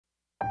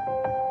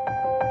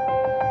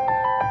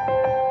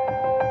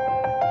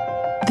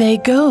They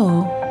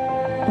go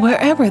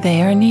wherever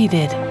they are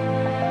needed.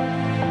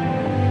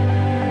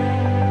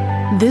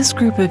 This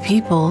group of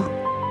people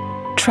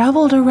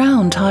traveled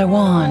around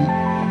Taiwan,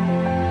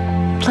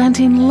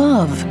 planting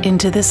love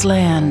into this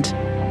land.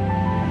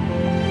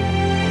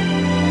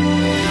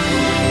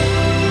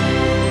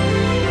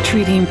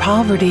 Treating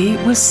poverty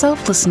with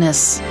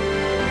selflessness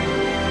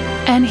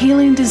and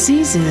healing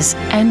diseases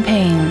and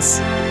pains.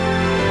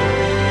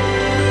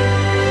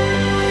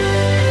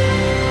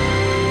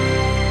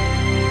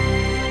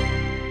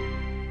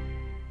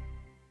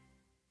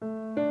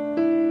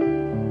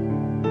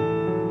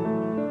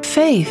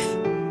 Faith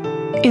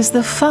is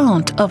the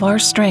fount of our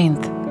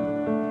strength.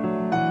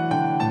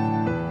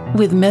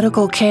 With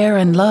medical care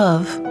and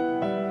love,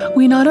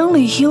 we not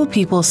only heal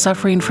people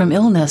suffering from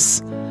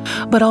illness,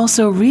 but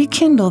also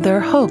rekindle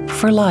their hope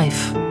for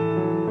life.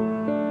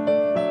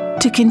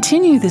 To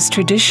continue this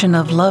tradition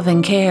of love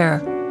and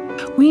care,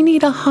 we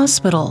need a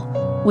hospital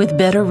with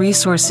better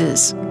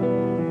resources.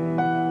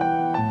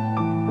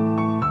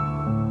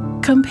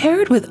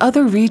 Compared with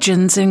other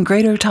regions in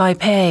Greater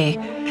Taipei,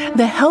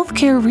 the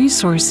healthcare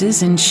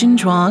resources in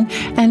Xinzhuang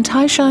and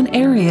Taishan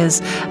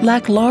areas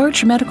lack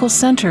large medical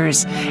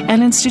centers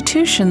and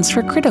institutions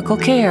for critical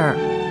care.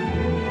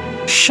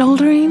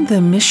 Shouldering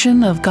the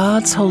mission of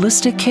God's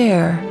holistic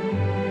care,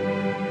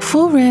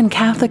 Furen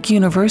Catholic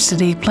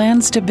University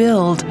plans to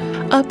build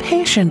a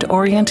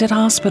patient-oriented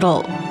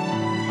hospital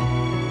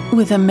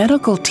with a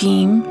medical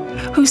team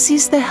who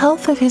sees the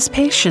health of his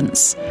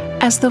patients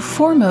as the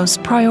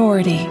foremost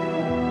priority.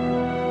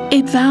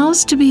 It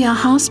vows to be a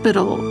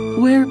hospital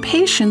where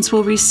patients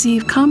will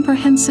receive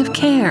comprehensive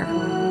care.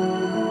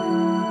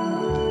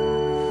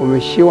 我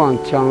们希望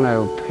将来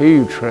培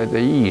育出来的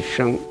医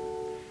生，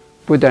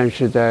不但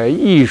是在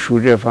艺术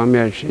这方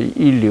面是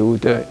一流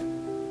的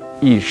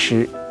医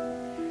师，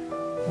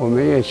我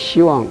们也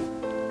希望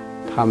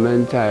他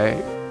们在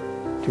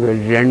这个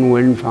人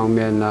文方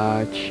面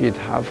呢，其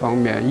他方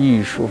面、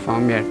艺术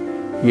方面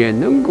也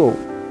能够，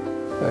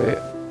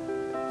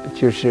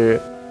就是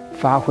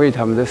发挥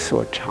他们的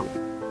所长，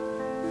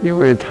因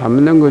为他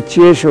们能够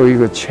接受一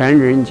个全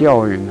人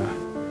教育呢，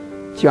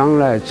将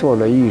来做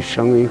了医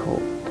生以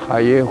后，他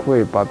也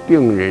会把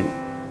病人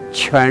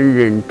全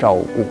人照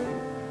顾，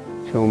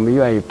所以我们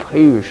愿意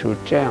培育出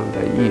这样的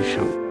医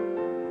生。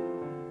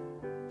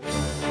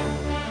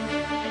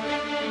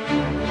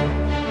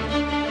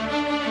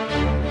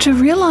To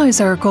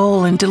realize our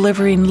goal in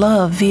delivering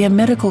love via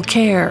medical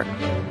care,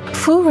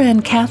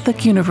 Furen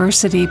Catholic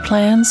University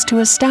plans to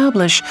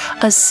establish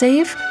a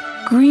safe,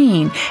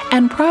 green,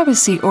 and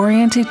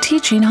privacy-oriented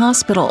teaching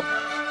hospital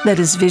that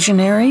is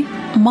visionary,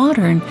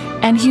 modern,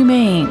 and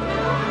humane.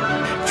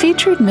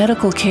 Featured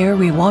medical care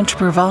we want to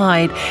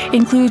provide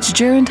includes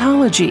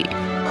gerontology,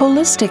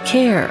 holistic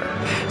care,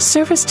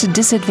 service to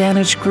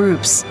disadvantaged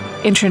groups,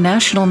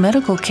 international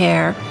medical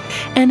care,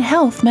 and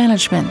health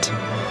management.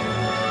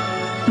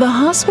 The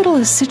hospital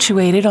is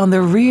situated on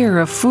the rear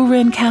of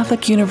Furen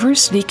Catholic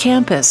University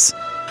campus,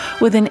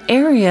 with an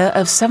area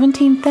of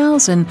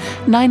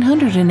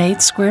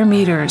 17,908 square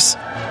meters.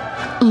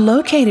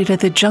 Located at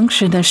the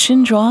junction of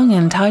Xinzhuang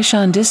and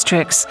Taishan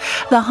districts,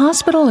 the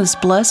hospital is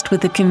blessed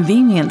with the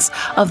convenience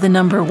of the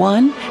number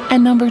 1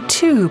 and number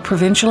 2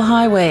 provincial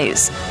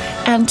highways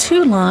and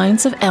 2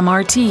 lines of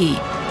MRT.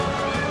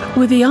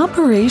 With the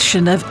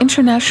operation of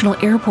International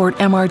Airport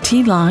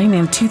MRT line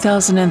in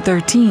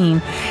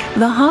 2013,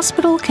 the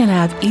hospital can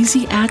have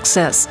easy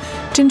access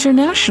to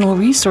international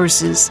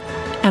resources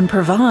and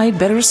provide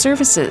better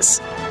services.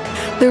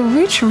 The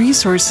rich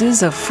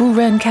resources of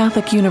Furen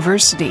Catholic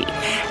University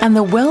and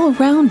the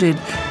well-rounded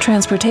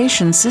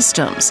transportation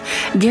systems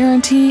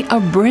guarantee a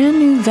brand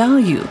new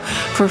value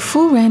for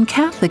Furen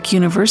Catholic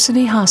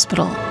University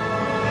Hospital.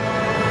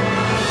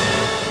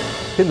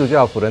 天主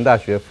教辅仁大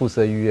学附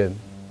设医院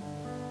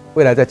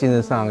未来在竞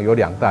争上有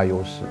2大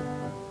优势。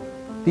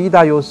第一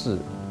大优势，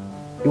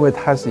因为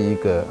它是一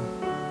个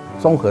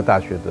综合大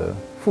学的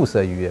附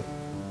设医院，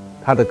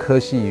它的科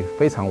系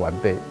非常完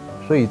备，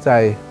所以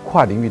在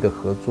跨领域的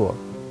合作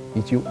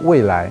以及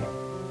未来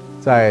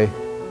在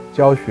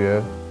教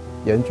学、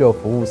研究、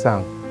服务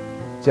上，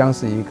将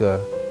是一个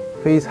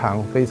非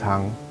常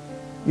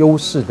优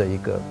势的一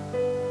个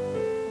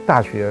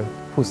大学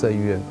附设医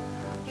院。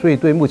所以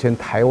对目前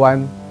台湾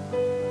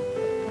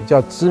比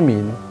较知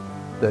名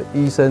的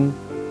医生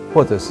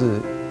或者是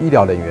医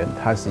疗人员，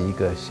它是一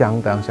个相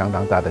当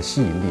大的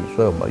吸引力，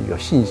所以我们有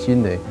信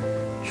心呢，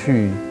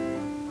去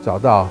找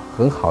到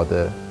很好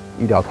的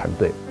医疗团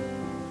队。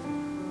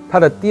它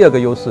的第2个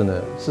优势呢，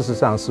事实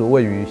上是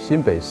位于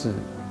新北市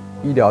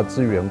医疗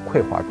资源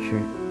匮乏区。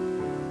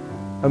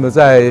那么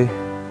在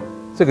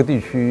这个地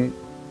区，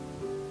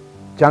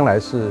将来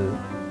是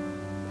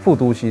副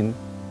都心，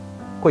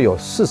会有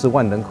40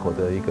万人口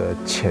的一个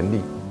潜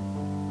力，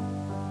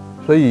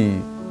所以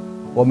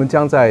我们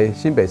将在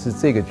新北市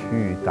这个区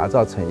域打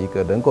造成一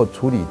个能够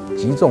处理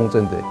急重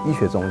症的医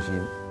学中心。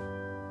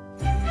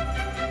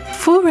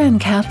Furen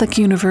Catholic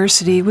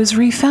University was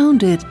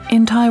refounded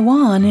in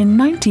Taiwan in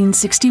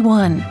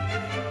 1961.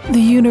 The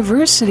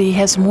university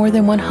has more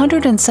than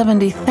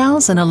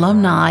 170,000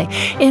 alumni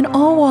in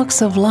all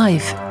walks of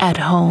life, at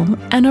home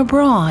and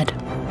abroad.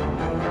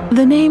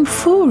 The name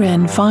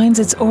Furen finds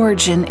its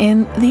origin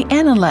in the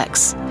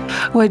Analects,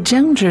 where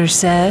Zhengzhi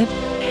said,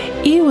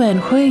 一文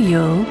会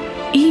友，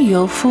亦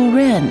有夫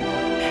人,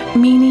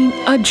 meaning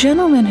a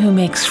gentleman who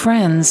makes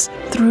friends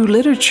through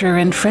literature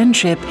and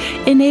friendship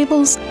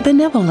enables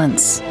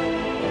benevolence.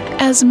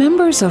 As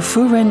members of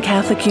Furen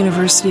Catholic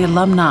University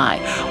alumni,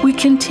 we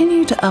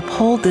continue to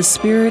uphold the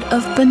spirit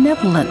of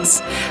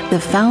benevolence, the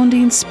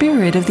founding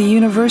spirit of the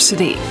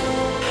university.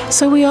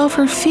 So we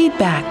offer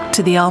feedback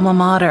to the alma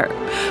mater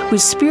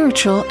with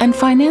spiritual and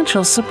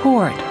financial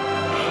support.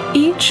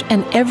 Each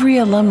and every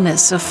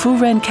alumnus of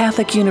Furen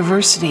Catholic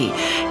University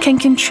can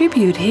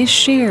contribute his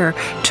share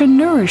to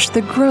nourish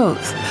the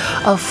growth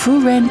of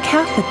Furen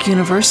Catholic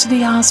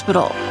University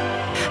Hospital,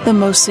 the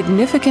most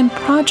significant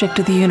project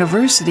of the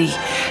university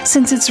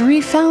since its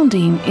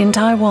refounding in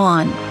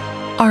Taiwan.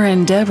 Our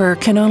endeavor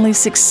can only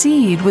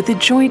succeed with the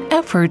joint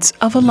efforts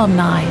of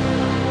alumni.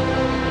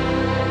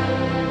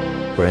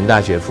 辅仁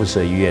大学附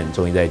设医院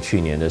终于在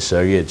去年的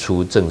12月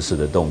初正式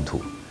的动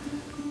土。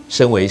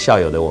身为校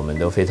友的我们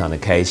都非常的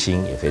开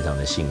心，也非常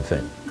的兴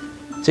奋。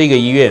这个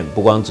医院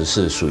不光只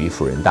是属于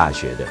辅仁大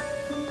学的，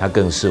它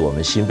更是我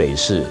们新北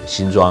市、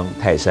新庄、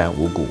泰山、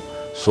五股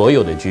所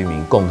有的居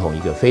民共同一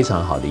个非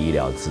常好的医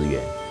疗资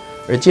源。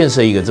而建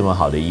设一个这么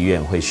好的医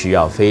院，会需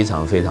要非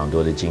常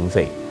多的经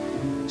费。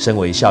身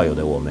为校友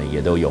的我们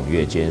也都踊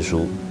跃捐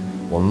书。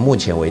我们目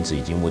前为止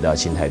已经募到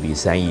新台币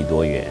3亿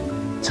多元，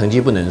成绩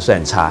不能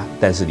算差，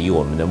但是离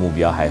我们的目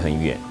标还很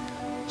远。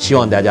希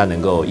望大家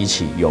能够一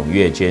起踊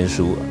跃捐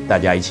书，大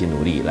家一起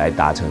努力来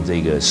达成这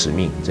个使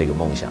命、这个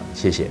梦想。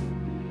谢谢。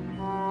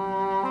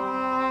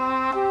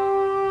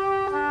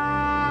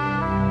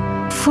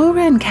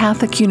Furen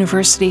Catholic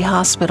University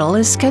Hospital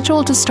is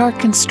scheduled to start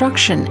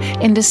construction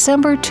in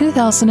December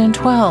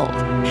 2012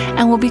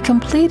 and will be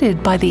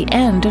completed by the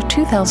end of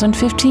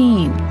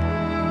 2015.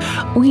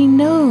 We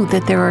know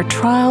that there are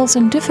trials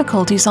and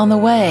difficulties on the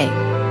way,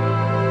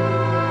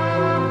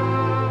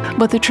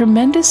 but the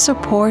tremendous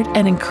support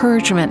and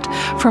encouragement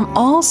from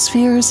all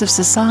spheres of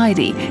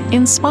society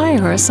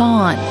inspire us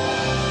on.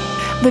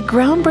 The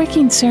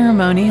groundbreaking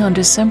ceremony on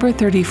December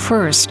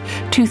 31st,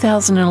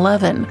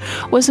 2011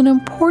 was an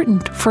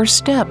important first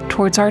step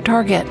towards our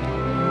target.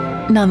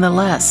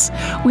 Nonetheless,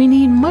 we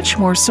need much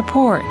more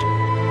support.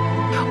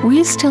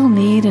 We still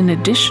need an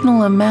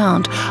additional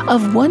amount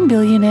of 1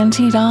 billion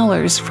NT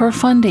dollars for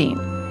funding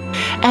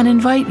and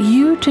invite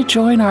you to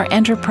join our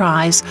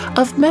enterprise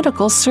of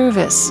medical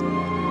service,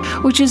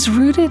 which is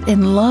rooted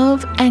in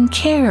love and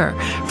care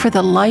for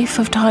the life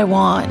of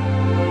Taiwan.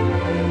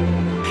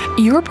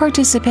 Your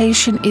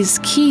participation is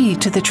key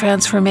to the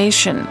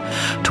transformation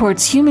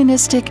towards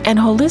humanistic and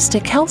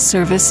holistic health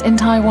service in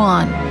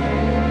Taiwan.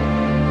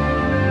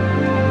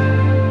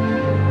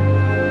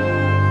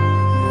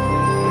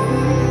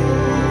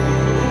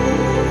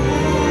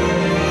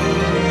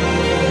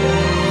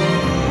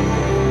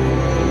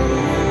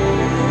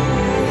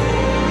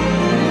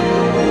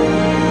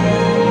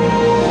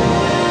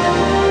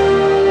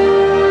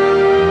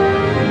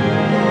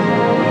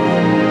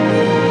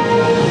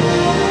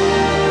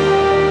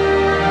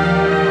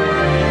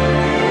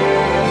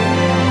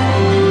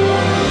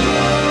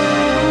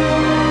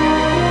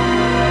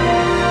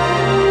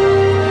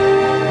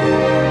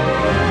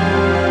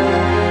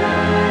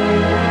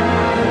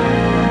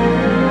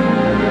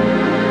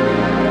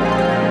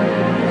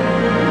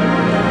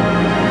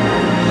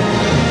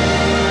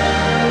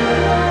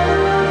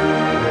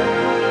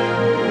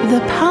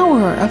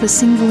 Of a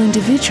single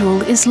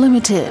individual is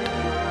limited,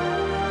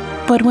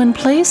 but when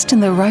placed in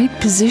the right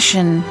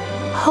position,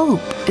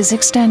 hope is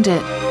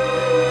extended.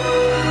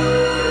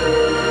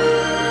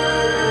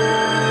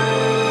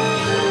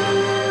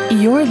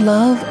 Your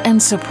love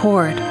and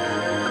support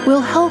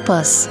will help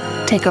us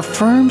take a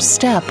firm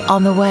step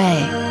on the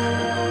way,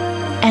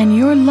 and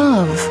your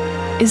love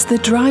is the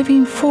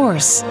driving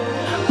force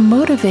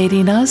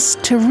motivating us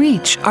to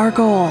reach our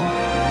goal.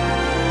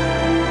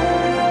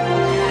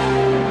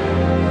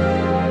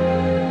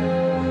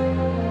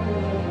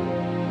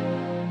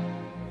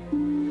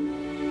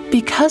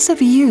 Because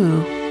of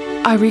you,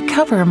 I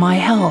recover my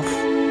health.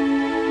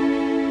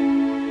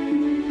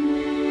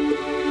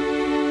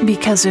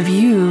 Because of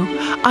you,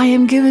 I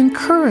am given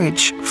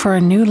courage for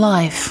a new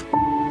life.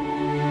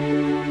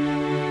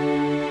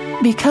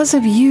 Because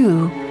of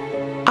you,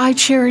 I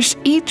cherish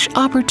each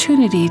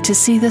opportunity to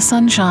see the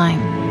sunshine.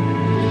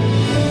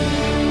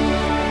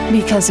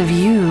 Because of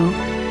you,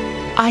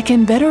 I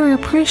can better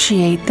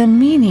appreciate the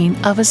meaning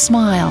of a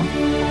smile.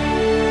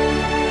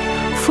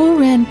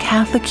 Furen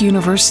Catholic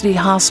University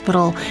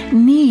Hospital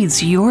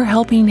needs your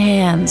helping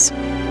hands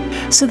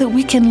so that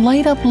we can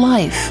light up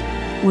life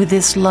with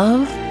this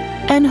love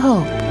and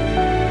hope.